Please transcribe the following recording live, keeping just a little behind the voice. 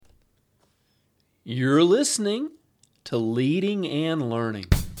You're listening to Leading and Learning.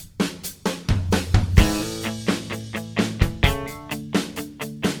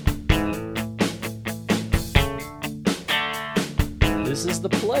 This is the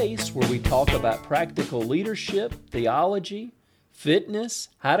place where we talk about practical leadership, theology, fitness,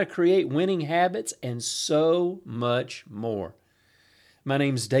 how to create winning habits, and so much more. My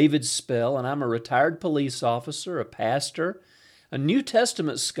name's David Spell, and I'm a retired police officer, a pastor, a New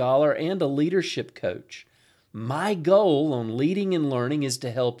Testament scholar, and a leadership coach. My goal on Leading and Learning is to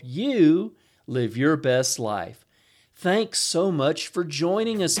help you live your best life. Thanks so much for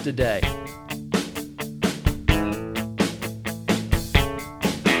joining us today.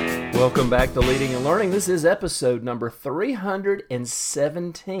 Welcome back to Leading and Learning. This is episode number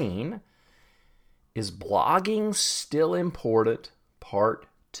 317. Is blogging still important? Part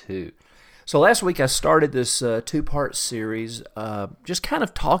 2. So last week I started this two-part series just kind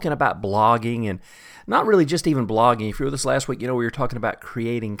of talking about blogging, and not really just even blogging. If you were with us last week, we were talking about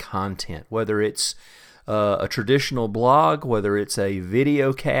creating content, whether it's a traditional blog, whether it's a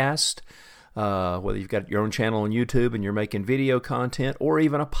video cast, whether you've got your own channel on YouTube and you're making video content, or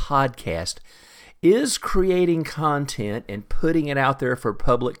even a podcast. Is creating content and putting it out there for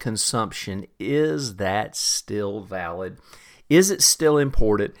public consumption, is that still valid? Is it still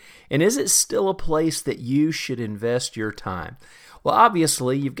important? And is it still a place that you should invest your time? Well,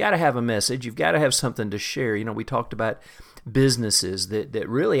 obviously, you've got to have a message. You've got to have something to share. We talked about businesses that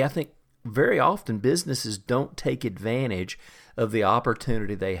really, I think, very often businesses don't take advantage of the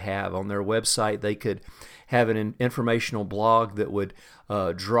opportunity they have. On their website, they could have an informational blog that would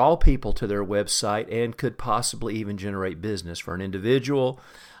draw people to their website and could possibly even generate business for an individual.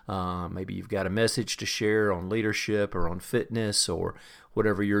 Maybe you've got a message to share on leadership or on fitness or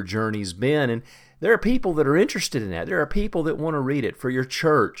whatever your journey's been. And there are people that are interested in that. There are people that want to read it for your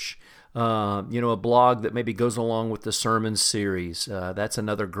church. A blog that maybe goes along with the sermon series. That's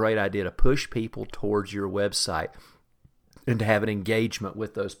another great idea, to push people towards your website and to have an engagement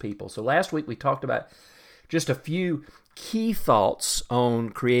with those people. So last week we talked about just a few key thoughts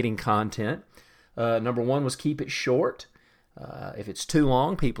on creating content. Number one was keep it short. If it's too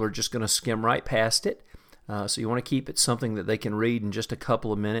long, people are just going to skim right past it. So you want to keep it something that they can read in just a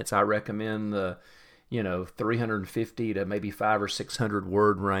couple of minutes. I recommend the 350 to maybe 500 or 600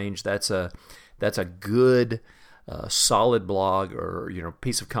 word range. That's a good solid blog or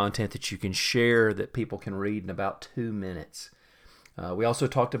piece of content that you can share that people can read in about 2 minutes. We also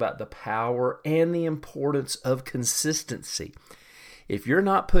talked about the power and the importance of consistency. If you're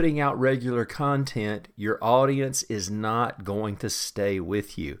not putting out regular content, your audience is not going to stay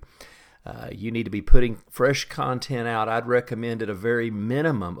with you. You need to be putting fresh content out. I'd recommend at a very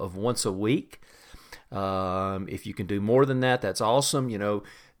minimum of once a week. If you can do more than that, that's awesome.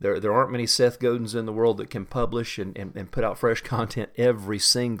 There aren't many Seth Godins in the world that can publish and put out fresh content every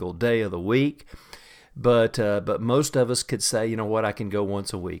single day of the week. But most of us could say, I can go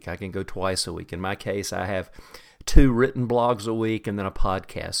once a week. I can go twice a week. In my case, I have 2 written blogs a week and then a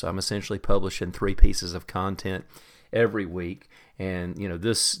podcast. So I'm essentially publishing 3 pieces of content every week. And,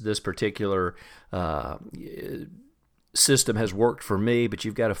 this particular system has worked for me, but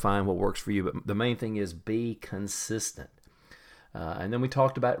you've got to find what works for you. But the main thing is be consistent. And then we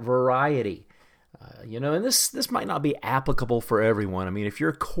talked about variety. And this might not be applicable for everyone. I mean, if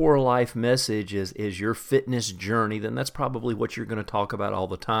your core life message is your fitness journey, then that's probably what you're going to talk about all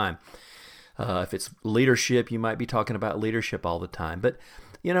the time. If it's leadership, you might be talking about leadership all the time. But,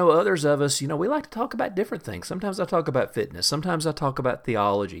 others of us, we like to talk about different things. Sometimes I talk about fitness. Sometimes I talk about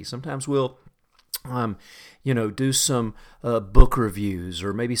theology. Sometimes we'll do some book reviews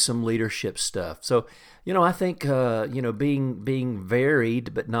or maybe some leadership stuff. So, I think, being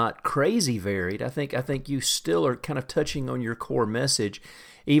varied but not crazy varied, I think you still are kind of touching on your core message,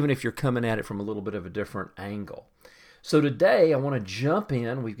 even if you're coming at it from a little bit of a different angle. So today I want to jump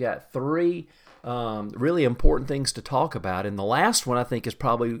in. We've got 3 really important things to talk about, and the last one I think is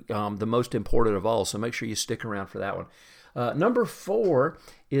probably the most important of all, so make sure you stick around for that one. Number 4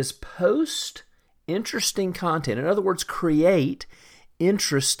 is post interesting content. In other words, create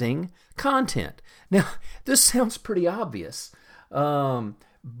interesting content. Now, this sounds pretty obvious,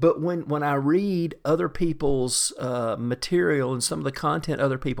 but when I read other people's material and some of the content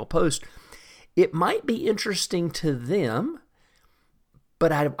other people post, it might be interesting to them,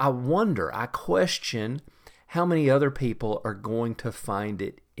 but I question how many other people are going to find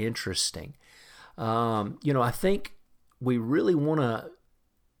it interesting. I think we really want to,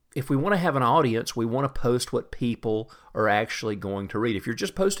 if we want to have an audience, we want to post what people are actually going to read. If you're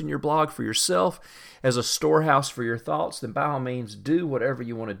just posting your blog for yourself as a storehouse for your thoughts, then by all means do whatever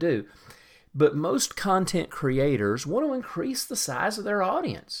you want to do. But most content creators want to increase the size of their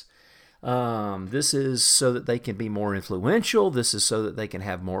audience. This is so that they can be more influential. This is so that they can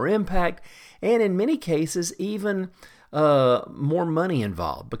have more impact. And in many cases, even more money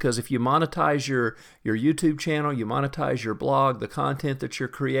involved. Because if you monetize your YouTube channel, you monetize your blog, the content that you're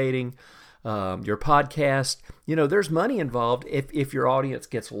creating, your podcast, there's money involved if your audience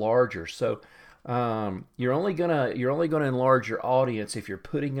gets larger. So you're only gonna enlarge your audience if you're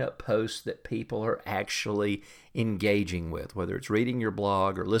putting up posts that people are actually engaging with, whether it's reading your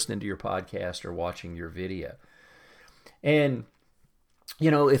blog or listening to your podcast or watching your video. And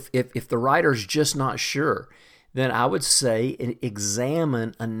if the writer's just not sure, then I would say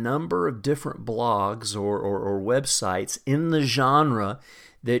examine a number of different blogs or websites in the genre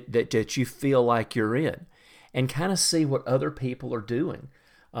that you feel like you're in, and kind of see what other people are doing.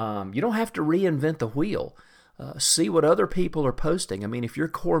 You don't have to reinvent the wheel. See what other people are posting. I mean, if your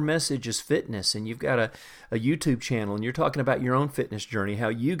core message is fitness and you've got a YouTube channel and you're talking about your own fitness journey, how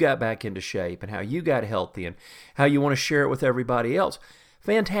you got back into shape and how you got healthy and how you want to share it with everybody else,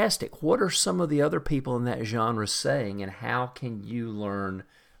 fantastic. What are some of the other people in that genre saying, and how can you learn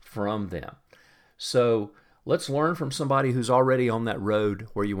from them? So let's learn from somebody who's already on that road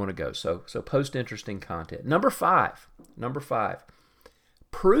where you want to go. So post interesting content. Number five,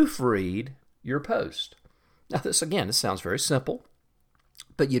 proofread your post. Now this sounds very simple,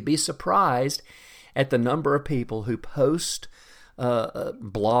 but you'd be surprised at the number of people who post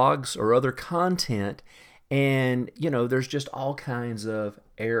blogs or other content, and there's just all kinds of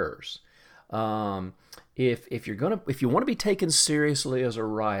errors. If you want to be taken seriously as a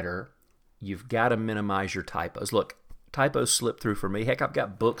writer, you've got to minimize your typos. Look, typos slip through for me. Heck, I've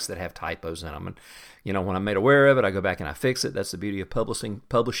got books that have typos in them. And, when I'm made aware of it, I go back and I fix it. That's the beauty of publishing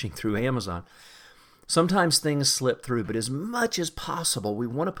through Amazon. Sometimes things slip through, but as much as possible, we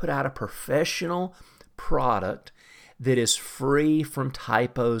want to put out a professional product that is free from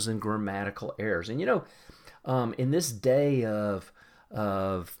typos and grammatical errors. And, in this day of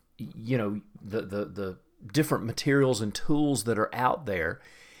the different materials and tools that are out there,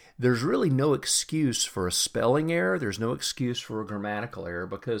 there's really no excuse for a spelling error. There's no excuse for a grammatical error,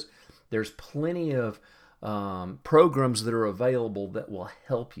 because there's plenty of programs that are available that will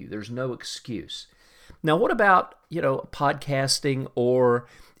help you. There's no excuse. Now, what about, podcasting or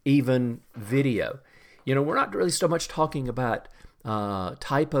even video? We're not really so much talking about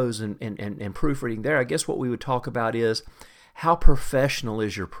typos and proofreading there. I guess what we would talk about is how professional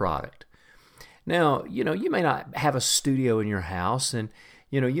is your product. Now, you may not have a studio in your house, and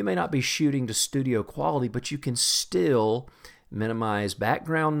you may not be shooting to studio quality, but you can still minimize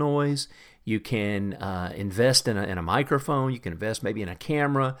background noise. You can invest in a microphone. You can invest maybe in a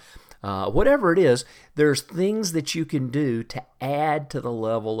camera. Whatever it is, there's things that you can do to add to the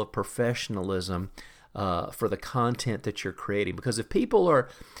level of professionalism for the content that you're creating. Because if people are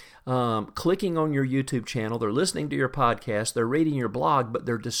clicking on your YouTube channel, they're listening to your podcast, they're reading your blog, but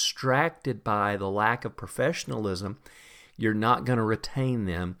they're distracted by the lack of professionalism, you're not going to retain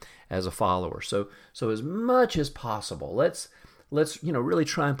them as a follower. So as much as possible, let's really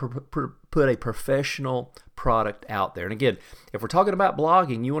try and put a professional product out there. And again, if we're talking about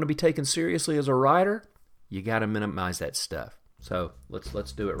blogging, you want to be taken seriously as a writer, you got to minimize that stuff. So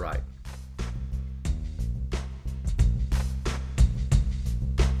let's do it right.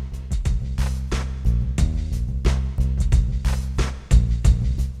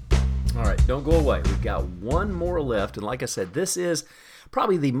 All right, don't go away. We've got one more left. And like I said, this is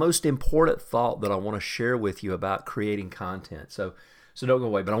probably the most important thought that I want to share with you about creating content. So don't go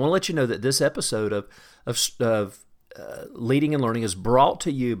away. But I want to let you know that this episode of Leading and Learning is brought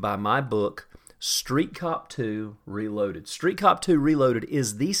to you by my book, Street Cop 2 Reloaded. Street Cop 2 Reloaded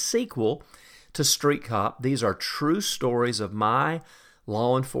is the sequel to Street Cop. These are true stories of my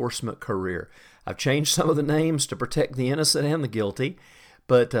law enforcement career. I've changed some of the names to protect the innocent and the guilty,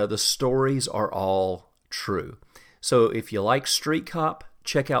 but the stories are all true. So if you like Street Cop,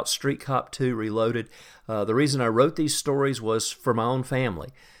 check out Street Cop 2 Reloaded. The reason I wrote these stories was for my own family.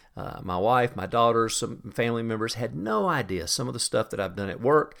 My wife, my daughters, some family members had no idea some of the stuff that I've done at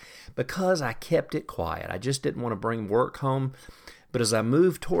work because I kept it quiet. I just didn't want to bring work home. But as I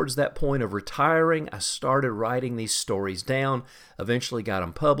moved towards that point of retiring, I started writing these stories down, eventually got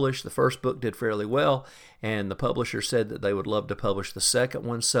them published. The first book did fairly well, and the publisher said that they would love to publish the second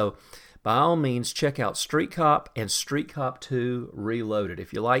one. So by all means, check out Street Cop and Street Cop 2 Reloaded.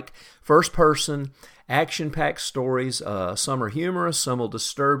 If you like first-person, action-packed stories, some are humorous, some will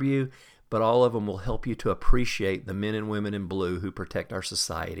disturb you, but all of them will help you to appreciate the men and women in blue who protect our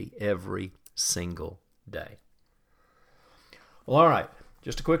society every single day. Well, all right.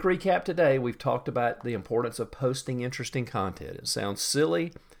 Just a quick recap today. We've talked about the importance of posting interesting content. It sounds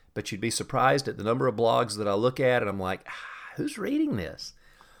silly, but you'd be surprised at the number of blogs that I look at and I'm like, who's reading this?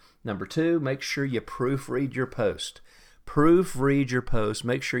 Number 2, make sure you proofread your post. Proofread your post.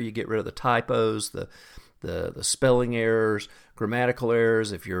 Make sure you get rid of the typos, the spelling errors, grammatical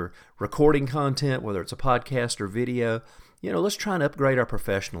errors. If you're recording content, whether it's a podcast or video, let's try and upgrade our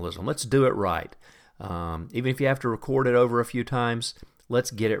professionalism. Let's do it right. Even if you have to record it over a few times,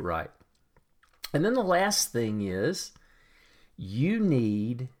 let's get it right. And then the last thing is you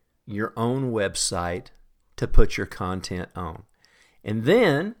need your own website to put your content on. And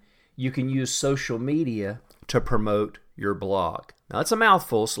then you can use social media to promote your blog. Now, that's a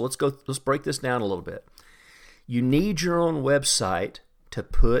mouthful, so let's break this down a little bit. You need your own website to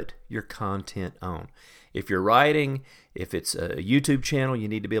put your content on. If you're writing, if it's a YouTube channel, you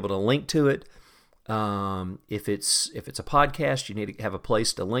need to be able to link to it. If it's a podcast, you need to have a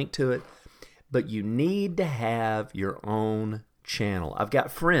place to link to it. But you need to have your own channel. I've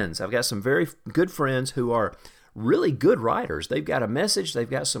got some very good friends who are really good writers. They've got a message. They've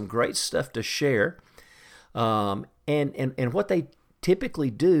got some great stuff to share. And what they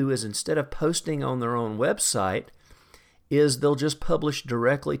typically do is, instead of posting on their own website, is they'll just publish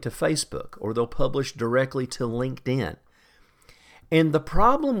directly to Facebook or they'll publish directly to LinkedIn. And the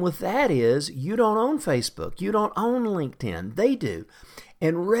problem with that is you don't own Facebook. You don't own LinkedIn. They do.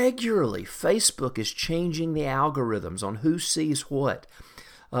 And regularly, Facebook is changing the algorithms on who sees what.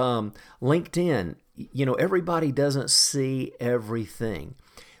 LinkedIn, everybody doesn't see everything.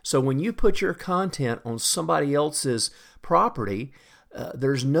 So when you put your content on somebody else's property,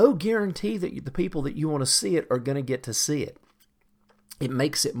 there's no guarantee that the people that you want to see it are going to get to see it. It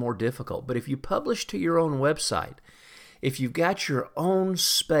makes it more difficult. But if you publish to your own website, if you've got your own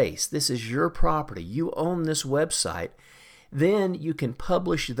space, this is your property, you own this website, then you can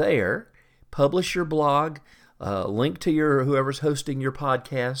publish there, publish your blog, link to whoever's hosting your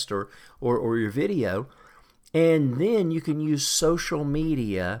podcast or your video, and then you can use social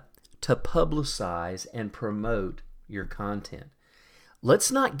media to publicize and promote your content.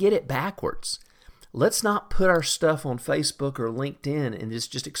 Let's not get it backwards. Let's not put our stuff on Facebook or LinkedIn and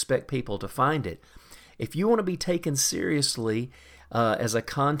just expect people to find it. If you want to be taken seriously as a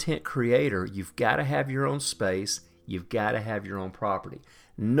content creator, you've got to have your own space. You've got to have your own property.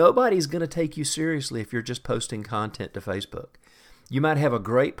 Nobody's going to take you seriously if you're just posting content to Facebook. You might have a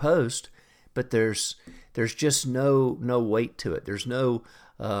great post, but there's just no weight to it. There's no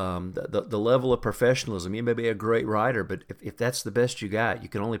the level of professionalism. You may be a great writer, but if that's the best you got, you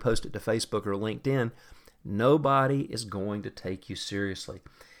can only post it to Facebook or LinkedIn. Nobody is going to take you seriously.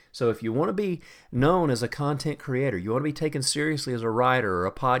 So if you want to be known as a content creator, you want to be taken seriously as a writer or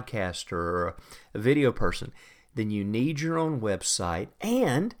a podcaster or a video person, then you need your own website,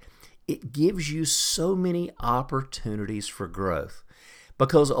 and it gives you so many opportunities for growth.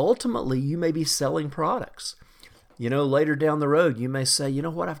 Because ultimately, you may be selling products. Later down the road, you may say, you know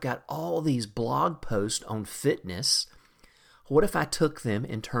what, I've got all these blog posts on fitness. What if I took them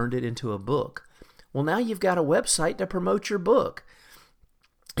and turned it into a book? Well, now you've got a website to promote your book.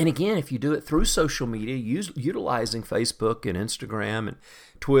 And again, if you do it through social media, utilizing Facebook and Instagram and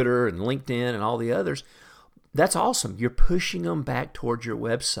Twitter and LinkedIn and all the others, that's awesome. You're pushing them back towards your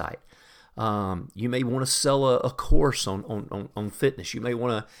website. You may want to sell a course on fitness. You may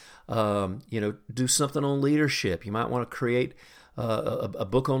want to do something on leadership. You might want to create a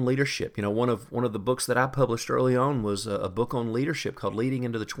book on leadership. One of the books that I published early on was a book on leadership called Leading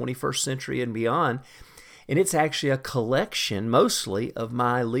into the 21st Century and Beyond. And it's actually a collection, mostly, of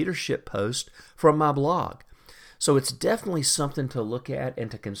my leadership posts from my blog. So it's definitely something to look at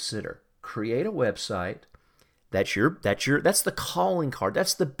and to consider. Create a website. That's the calling card.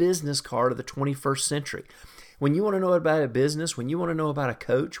 That's the business card of the 21st century. When you want to know about a business, when you want to know about a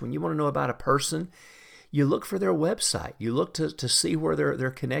coach, when you want to know about a person, you look for their website. You look to see where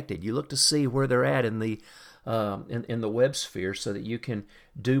they're connected. You look to see where they're at in the web sphere, so that you can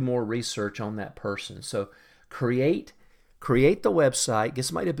do more research on that person. So create the website, get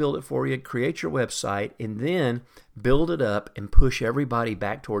somebody to build it for you, create your website, and then build it up and push everybody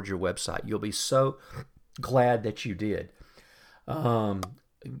back towards your website. You'll be so glad that you did.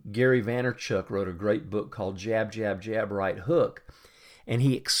 Gary Vaynerchuk wrote a great book called Jab, Jab, Jab, Right Hook. And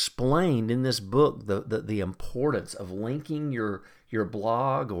he explained in this book the importance of linking your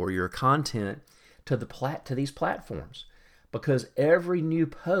blog or your content to these platforms, because every new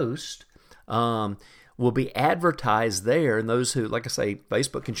post will be advertised there. And those who, like I say,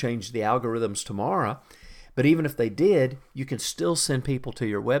 Facebook can change the algorithms tomorrow, but even if they did, you can still send people to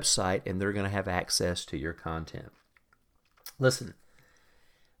your website and they're going to have access to your content. Listen,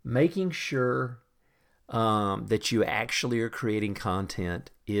 making sure that you actually are creating content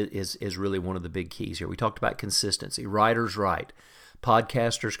is really one of the big keys here. We talked about consistency. Writers write.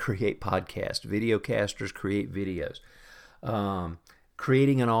 Podcasters create podcasts. Videocasters create videos.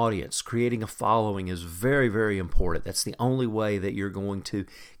 Creating an audience, creating a following is very, very important. That's the only way that you're going to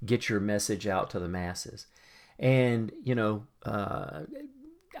get your message out to the masses. And,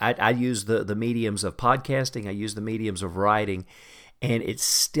 I use the mediums of podcasting. I use the mediums of writing. And it's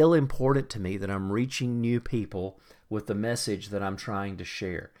still important to me that I'm reaching new people with the message that I'm trying to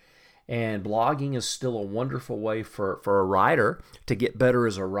share. And blogging is still a wonderful way for a writer to get better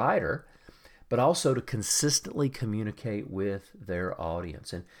as a writer, but also to consistently communicate with their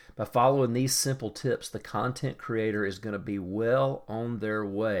audience. And by following these simple tips, the content creator is going to be well on their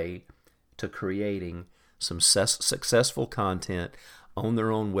way to creating some successful content on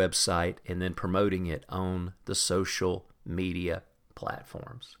their own website and then promoting it on the social media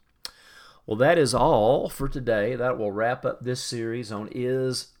platforms. Well, that is all for today. That will wrap up this series on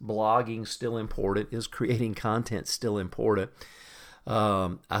Is Blogging Still Important? Is Creating Content Still Important?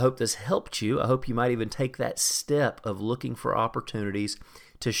 I hope this helped you. I hope you might even take that step of looking for opportunities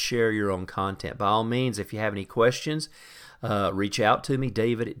to share your own content. By all means, if you have any questions, reach out to me,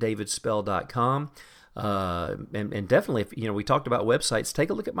 david@davidspell.com. And definitely, if we talked about websites,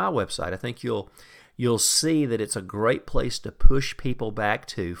 take a look at my website. I think you'll see that it's a great place to push people back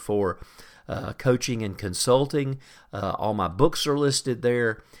to for coaching and consulting. All my books are listed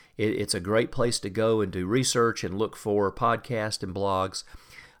there. It's a great place to go and do research and look for podcasts and blogs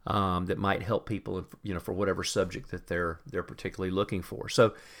that might help people, for whatever subject that they're particularly looking for.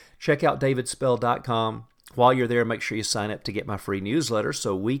 So check out davidspell.com. While you're there, make sure you sign up to get my free newsletter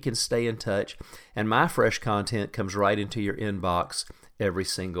so we can stay in touch, and my fresh content comes right into your inbox every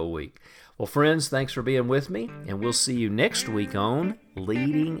single week. Well, friends, thanks for being with me, and we'll see you next week on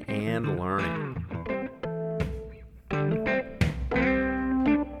Leading and Learning.